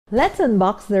Let's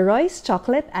unbox the Royce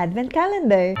Chocolate Advent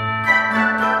Calendar.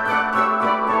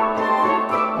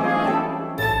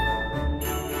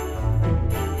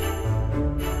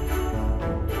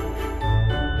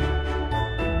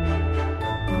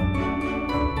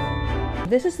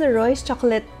 This is the Royce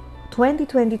Chocolate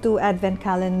 2022 Advent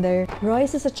Calendar.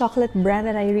 Royce is a chocolate brand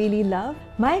that I really love.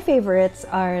 My favorites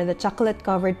are the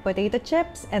chocolate-covered potato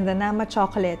chips and the Nama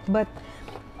chocolate, but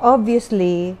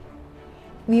obviously,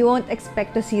 we won't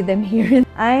expect to see them here.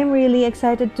 I'm really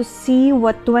excited to see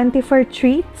what 24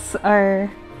 treats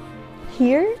are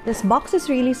here. This box is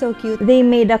really so cute. They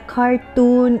made a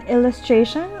cartoon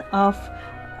illustration of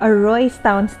a Royce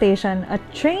Town station, a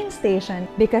train station,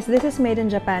 because this is made in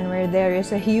Japan where there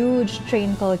is a huge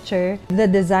train culture. The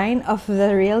design of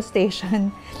the rail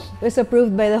station was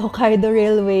approved by the Hokkaido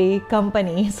Railway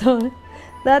Company, so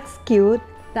that's cute.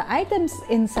 The items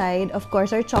inside, of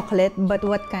course, are chocolate, but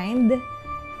what kind?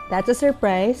 That's a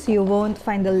surprise. You won't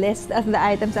find the list of the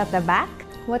items at the back.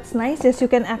 What's nice is you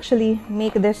can actually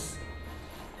make this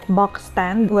box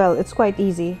stand. Well, it's quite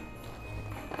easy.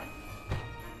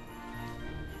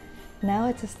 Now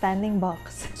it's a standing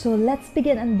box. So let's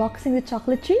begin unboxing the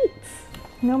chocolate treats.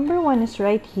 Number one is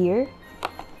right here.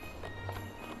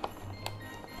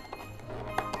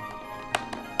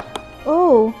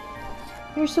 Oh,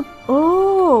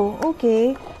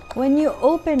 okay. When you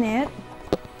open it,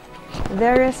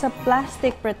 there is a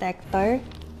plastic protector.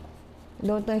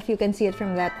 Don't know if you can see it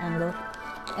from that angle.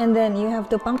 And then you have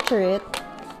to puncture it.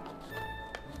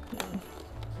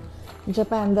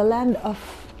 Japan, the land of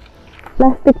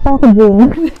plastic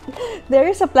packaging. There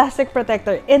is a plastic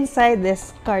protector inside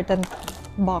this carton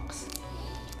box.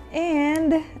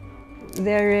 And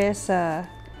there is a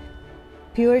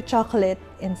pure chocolate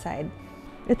inside.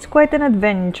 It's quite an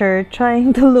adventure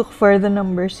trying to look for the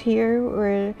numbers here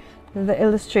where the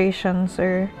illustrations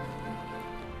are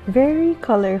very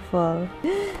colorful.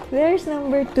 There's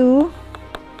number 2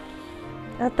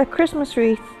 at the Christmas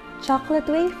wreath. Chocolate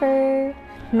wafer.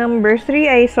 Number 3,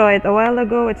 I saw it a while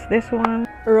ago. It's this one.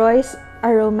 Royce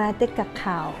Aromatic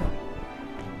Cacao.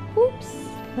 Oops.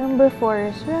 Number 4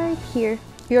 is right here.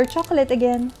 Pure chocolate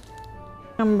again.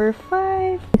 Number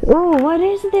 5. Oh, what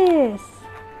is this?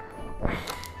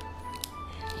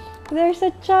 There's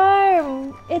a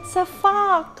charm. It's a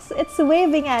fox. It's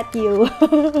waving at you.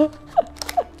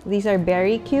 These are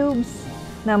berry cubes.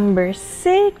 Number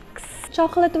 6.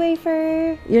 Chocolate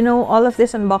wafer. You know, all of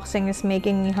this unboxing is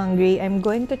making me hungry. I'm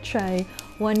going to try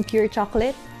one pure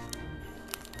chocolate.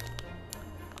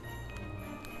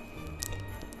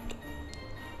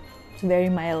 It's very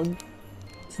mild.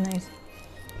 It's nice.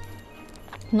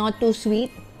 Not too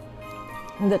sweet.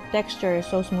 The texture is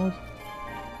so smooth.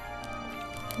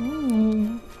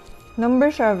 Number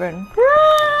 7.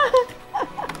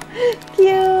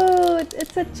 Cute!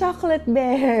 It's a chocolate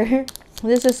bear.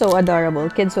 This is so adorable.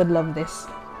 Kids would love this.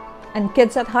 And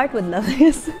kids at heart would love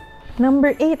this.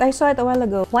 Number 8. I saw it a while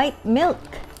ago. White milk.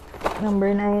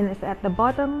 Number 9 is at the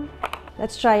bottom.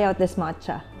 Let's try out this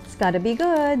matcha. It's gotta be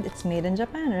good. It's made in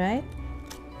Japan, right?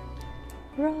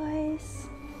 Royce.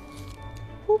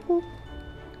 Woo-hoo.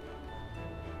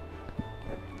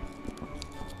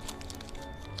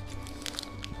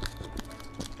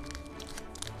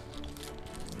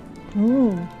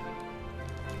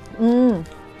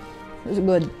 It's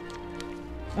good.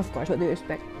 Of course, what do you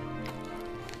expect?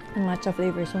 The matcha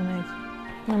flavor is so nice.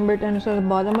 Number 10 is at the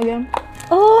bottom again.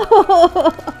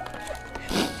 Oh!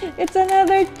 It's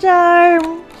another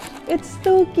charm! It's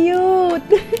too cute!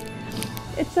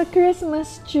 It's a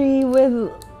Christmas tree with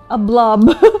a blob.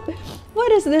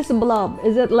 What is this blob?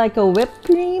 Is it like a whipped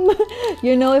cream?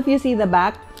 You know, if you see the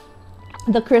back,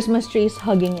 the Christmas tree is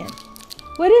hugging it.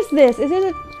 What is this? Is it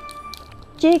a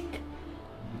chick?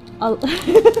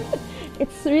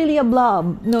 It's really a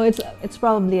blob. No, it's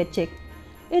probably a chick.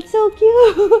 It's so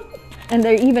cute. And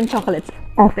there are even chocolates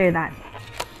after that.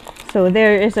 So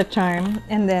there is a charm,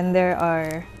 and then there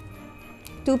are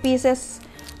 2 pieces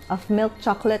of milk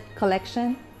chocolate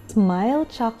collection. Smile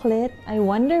chocolate. I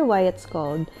wonder why it's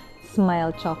called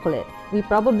Smile chocolate. We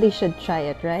probably should try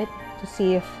it, right? To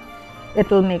see if it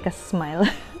will make us smile.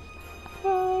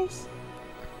 Nice.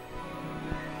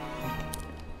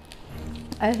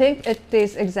 I think it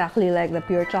tastes exactly like the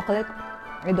pure chocolate.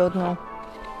 I don't know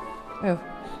if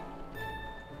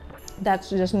that's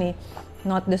just me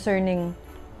not discerning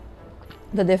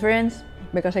the difference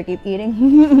because I keep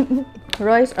eating.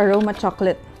 Royce Aroma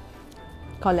Chocolate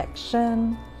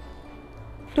Collection.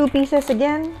 2 pieces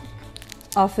again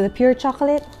of the pure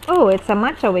chocolate. Oh, it's a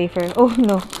matcha wafer. Oh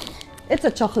no, it's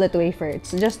a chocolate wafer.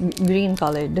 It's just green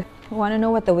colored. Want to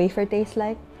know what the wafer tastes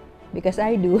like? Because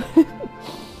I do.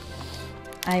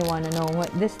 I want to know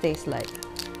what this tastes like.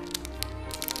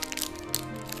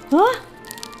 Huh?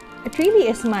 It really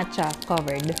is matcha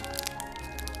covered.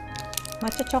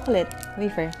 Matcha chocolate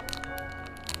wafer.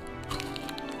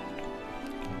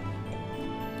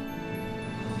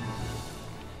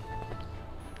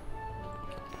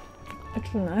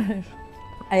 It's nice.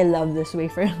 I love this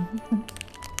wafer.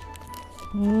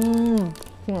 In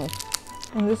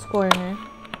this corner,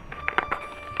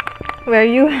 where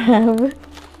you have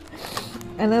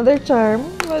another charm.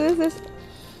 What is this?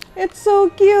 It's so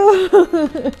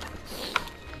cute.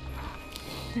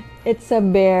 It's a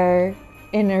bear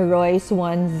in a Royce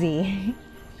onesie.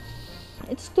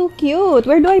 It's too cute.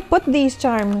 Where do I put these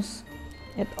charms?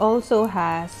 It also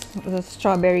has the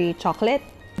strawberry chocolate,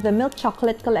 the milk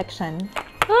chocolate collection.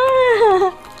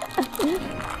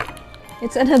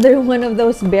 It's another one of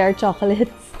those bear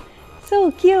chocolates.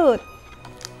 So cute.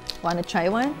 Wanna try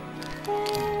one?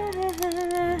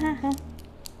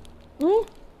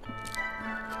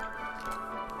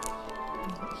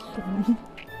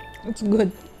 It's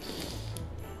good.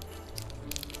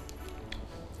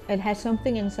 It has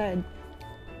something inside.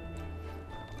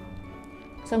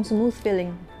 Some smooth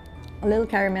filling. A little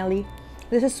caramelly.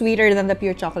 This is sweeter than the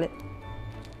pure chocolate.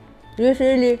 This is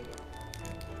really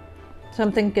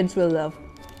something kids will love.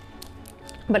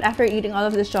 But after eating all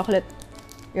of this chocolate,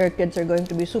 your kids are going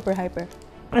to be super hyper.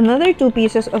 Another 2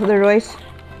 pieces of the Royce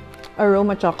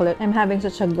aroma chocolate. I'm having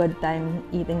such a good time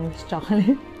eating this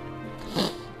chocolate.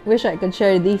 Wish I could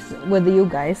share these with you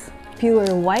guys.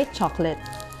 Pure white chocolate.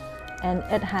 And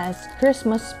it has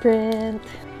Christmas print.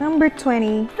 Number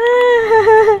 20.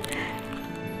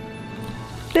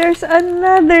 There's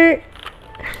another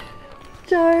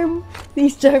charm.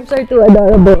 These charms are too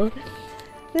adorable.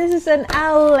 This is an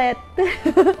owlet.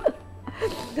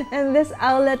 And this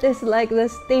owlet is like the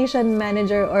station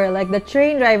manager or like the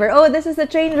train driver. Oh, this is the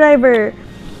train driver.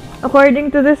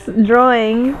 According to this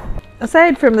drawing,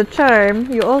 aside from the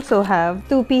charm, you also have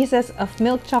 2 pieces of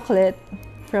milk chocolate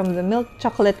from the milk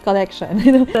chocolate collection.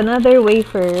 Another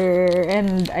wafer,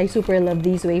 and I super love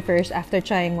these wafers after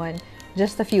trying one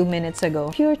just a few minutes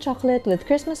ago. Pure chocolate with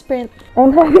Christmas print.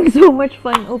 I'm having so much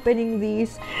fun opening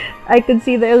these. I could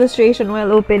see the illustration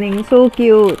while opening. So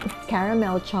cute.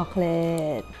 Caramel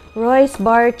chocolate. Royce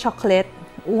bar chocolate.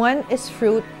 One is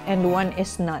fruit and one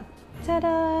is nut.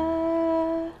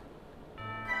 Ta-da!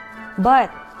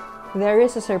 But there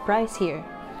is a surprise here.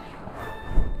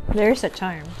 There's a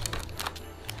charm.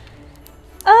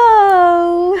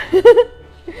 Oh!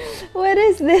 What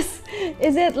is this?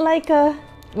 Is it like a...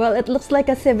 Well, it looks like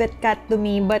a civet cat to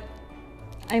me, but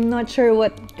I'm not sure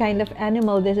what kind of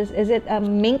animal this is. Is it a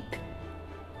mink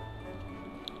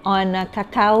on a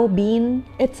cacao bean?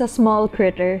 It's a small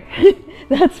critter.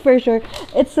 That's for sure.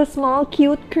 It's a small,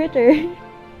 cute critter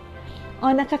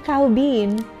on a cacao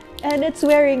bean. And it's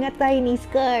wearing a tiny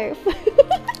scarf.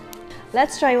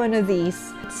 Let's try one of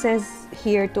these. It says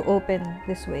here to open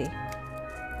this way.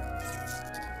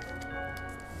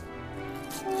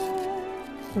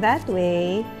 That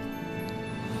way.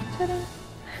 Ta-da!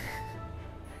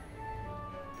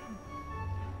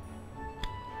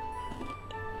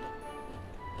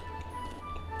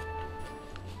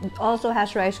 It also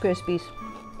has Rice Krispies.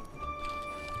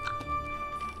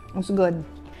 It's good.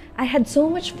 I had so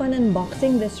much fun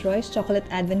unboxing this Royce chocolate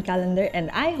advent calendar, and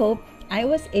I hope I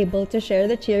was able to share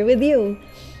the cheer with you.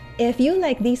 If you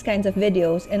like these kinds of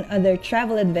videos and other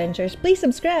travel adventures, please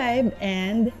subscribe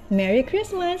and Merry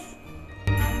Christmas!